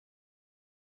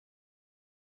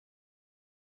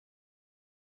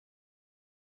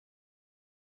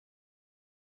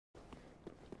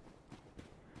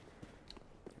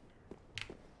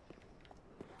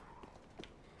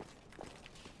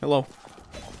Hello.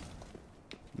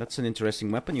 That's an interesting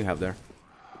weapon you have there.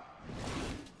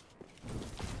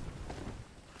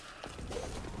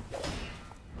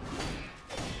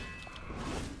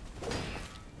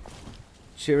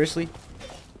 Seriously?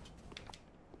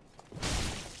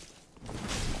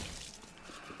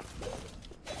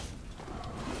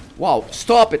 Wow,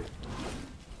 stop it!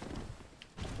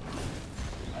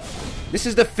 This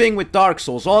is the thing with Dark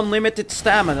Souls. Unlimited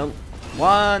stamina.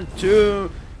 1,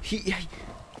 2...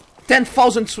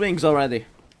 10,000 swings already.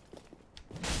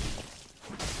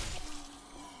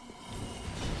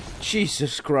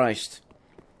 Jesus Christ.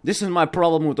 This is my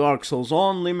problem with Dark Souls.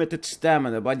 Unlimited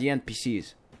stamina by the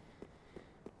NPCs.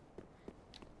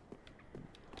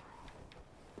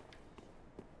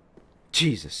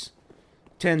 Jesus.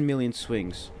 10 million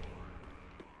swings.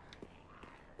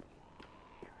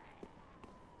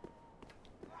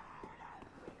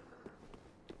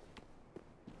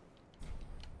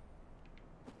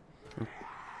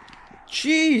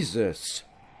 Jesus!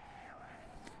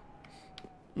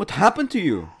 What happened to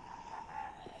you?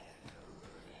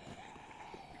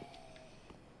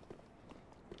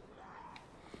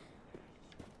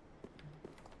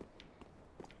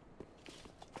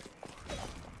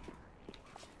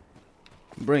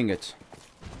 Bring it.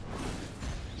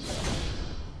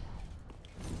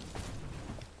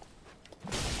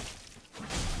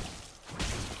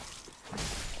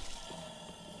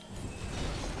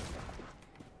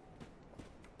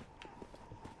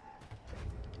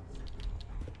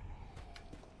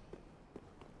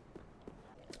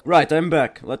 Right, I'm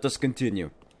back. Let us continue.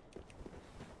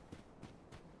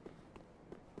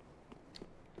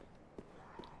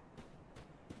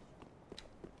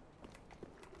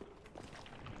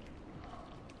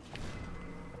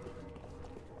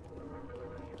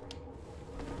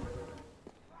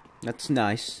 That's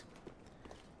nice.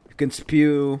 You can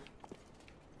spew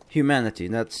humanity.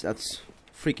 That's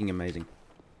freaking amazing.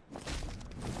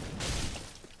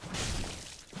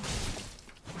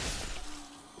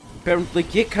 Apparently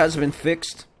kick has been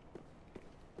fixed.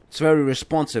 It's very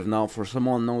responsive now for some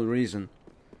unknown reason.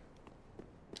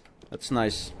 That's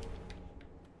nice.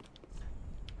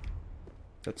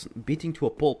 That's beating to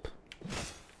a pulp.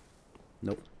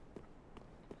 Nope.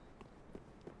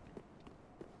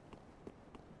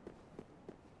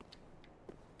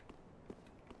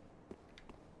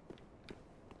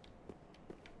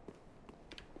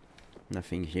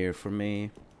 Nothing here for me.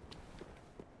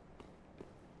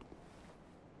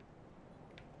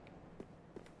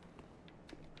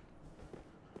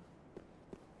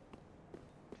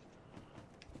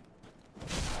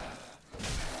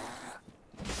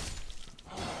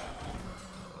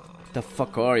 The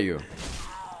fuck are you?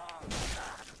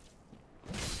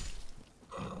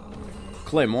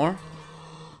 Claymore?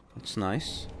 That's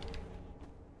nice.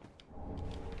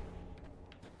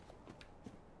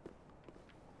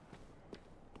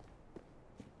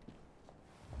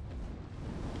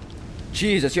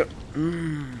 Jesus, you're...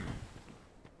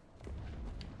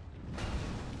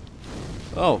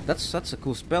 Oh, that's a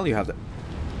cool spell you have there.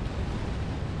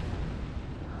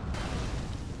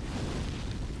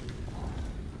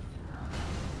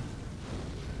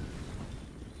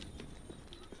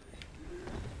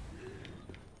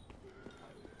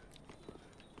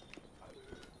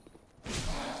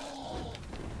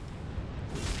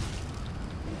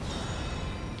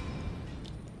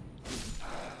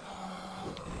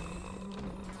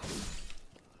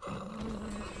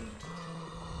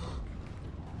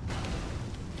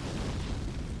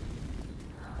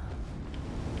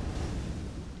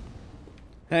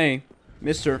 Hey,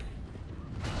 mister.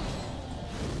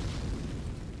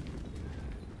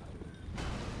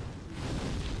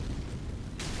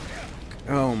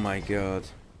 Oh my god.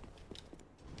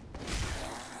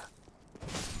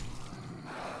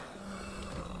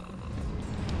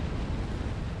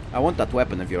 I want that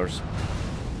weapon of yours.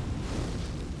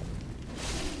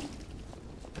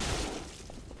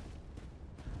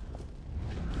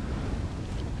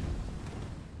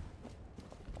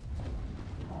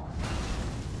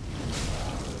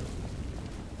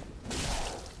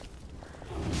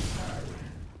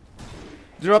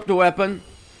 Drop the weapon.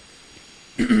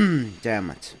 Damn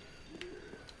it.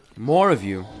 More of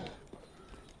you.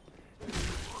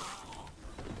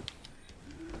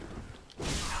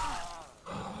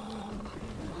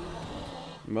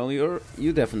 Well,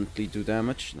 you definitely do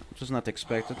damage. Just not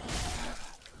expected.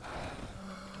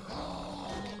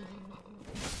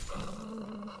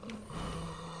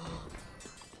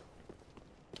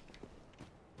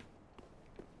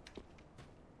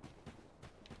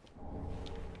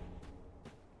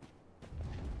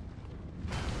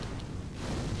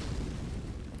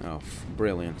 Oh,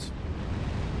 brilliant.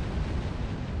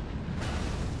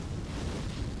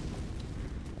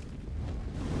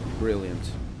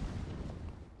 Brilliant.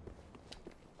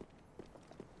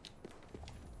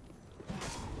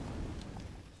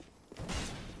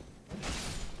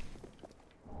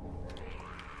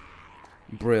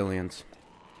 Brilliant.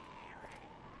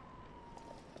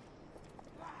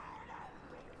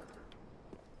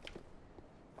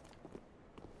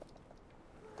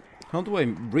 How do I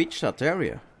reach that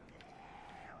area?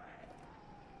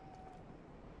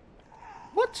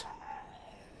 What?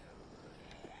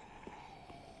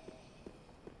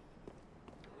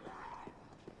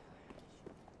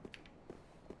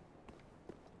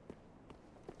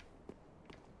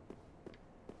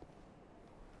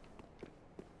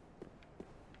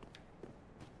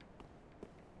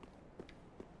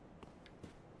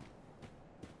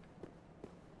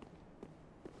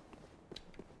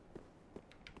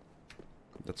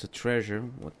 That's a treasure.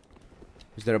 What?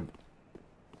 Is there a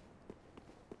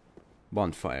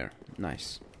bonfire?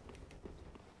 Nice.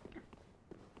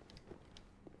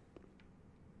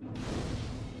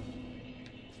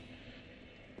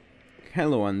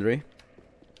 Hello, Andre.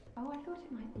 Oh, I thought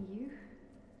it might be you.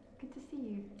 Good to see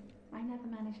you. I never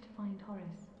managed to find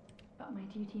Horace, but my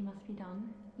duty must be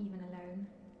done, even alone.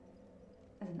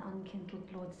 As an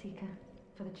unkindled Lord Seeker,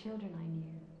 for the children I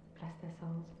knew, bless their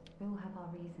souls, we all have our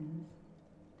reasons,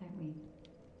 don't we?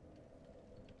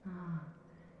 Ah,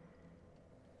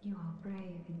 you are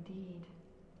brave indeed.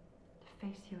 To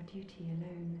face your duty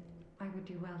alone, I would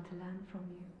do well to learn from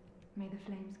you. May the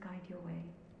flames guide your way.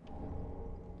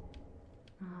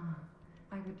 Ah,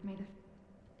 I would may the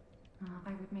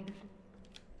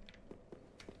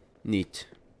Neat.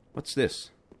 What's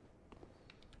this?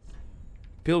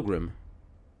 Pilgrim.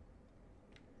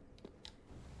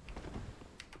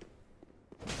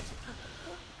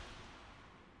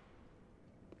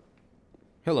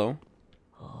 Hello.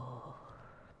 Oh,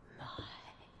 my.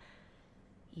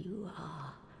 You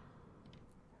are.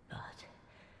 But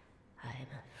I'm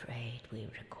afraid we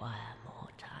require more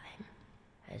time.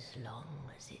 As long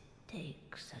as it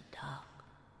takes a dark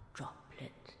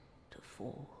droplet to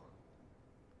fall.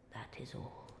 That is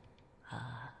all,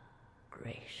 our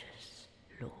gracious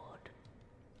Lord.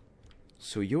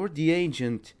 So you're the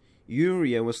agent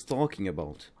Yuria was talking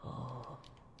about. Oh,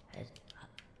 as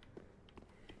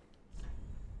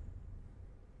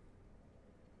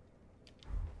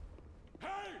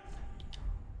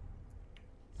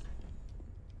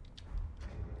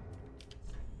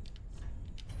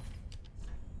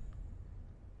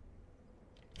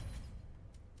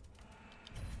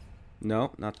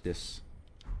No, not this.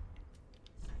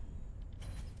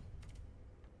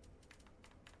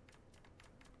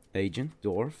 Agent,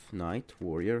 dwarf, knight,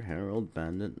 warrior, herald,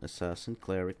 bandit, assassin,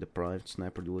 cleric, deprived,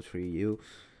 sniper, dual 3, you.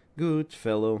 Good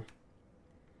fellow.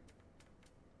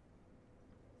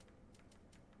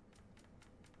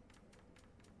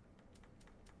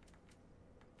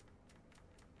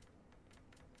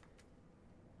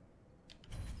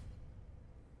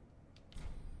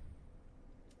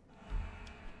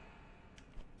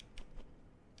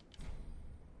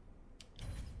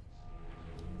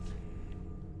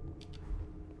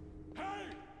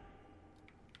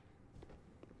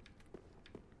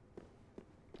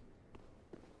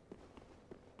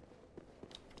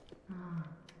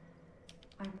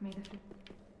 I've made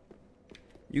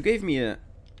You gave me an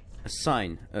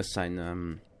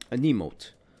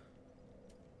emote.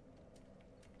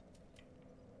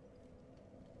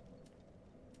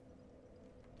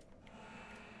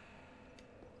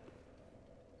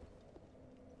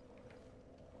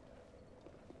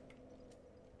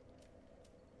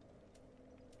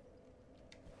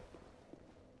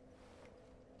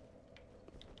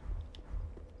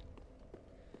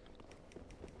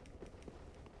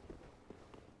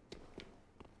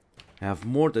 I have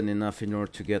more than enough in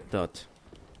order to get that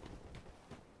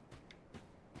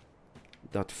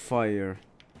fire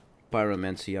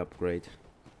pyromancy upgrade.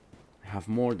 I have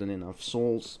more than enough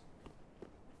souls.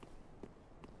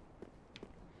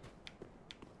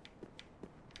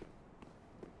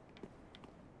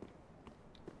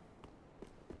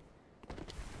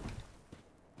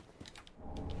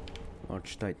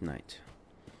 Large Titanite.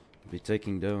 Be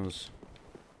taking those.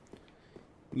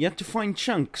 Yet to find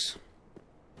chunks.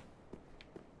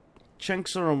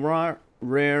 Chunks are a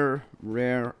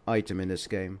rare item in this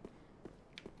game.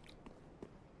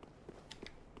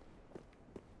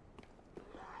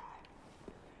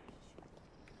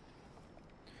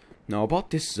 Now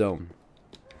about this zone.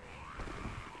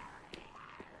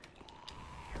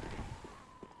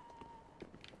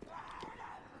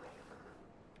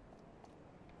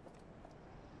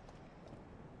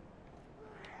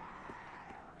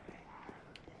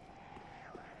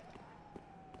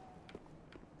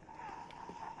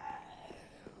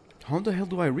 How the hell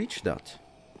do I reach that?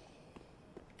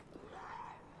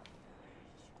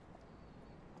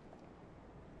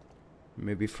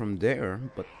 Maybe from there,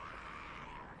 but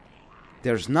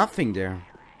there's nothing there.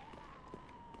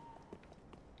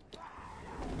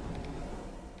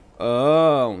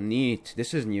 Oh, neat.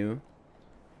 This is new.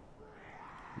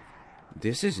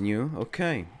 This is new.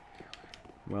 Okay.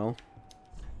 Well,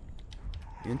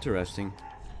 interesting.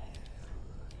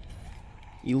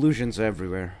 Illusions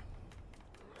everywhere.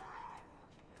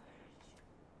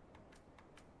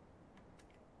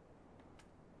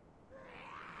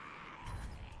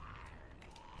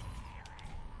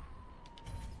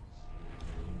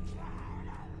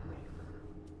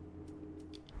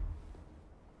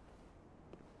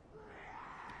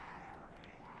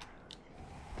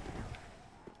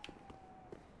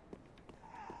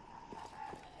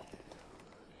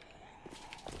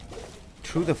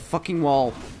 Through the fucking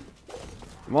wall.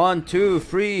 1, 2,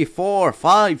 3, 4,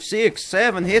 5, 6,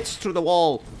 7 hits through the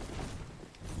wall.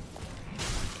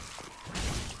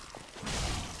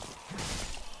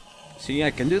 See,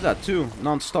 I can do that too.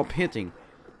 Non-stop hitting.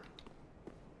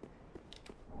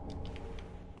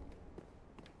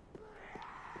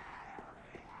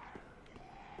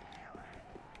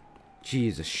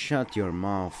 Jesus, shut your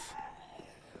mouth.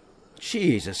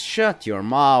 Jesus, shut your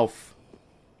mouth.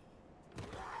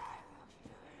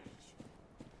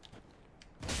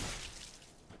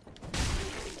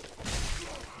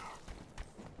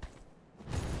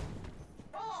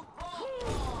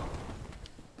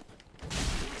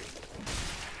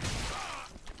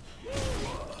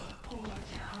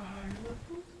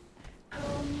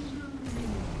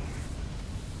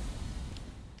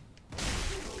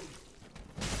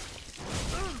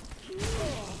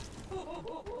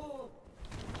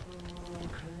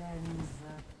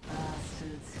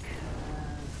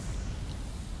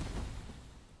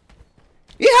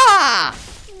 Yeah!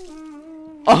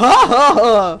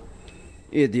 Ah!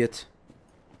 Idiot.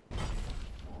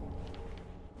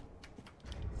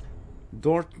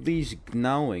 Dorothy's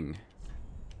gnawing.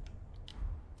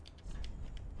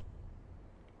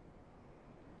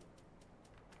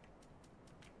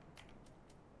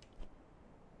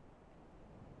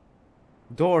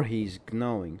 Dorothy's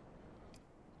gnawing.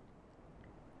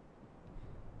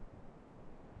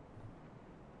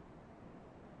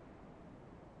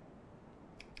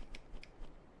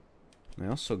 I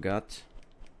also got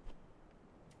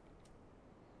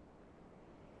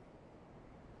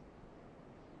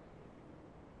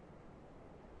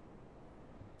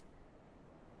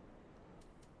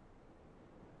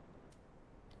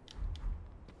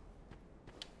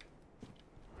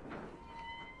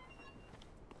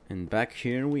and back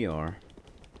here we are.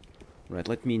 Right,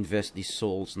 let me invest these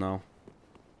souls now.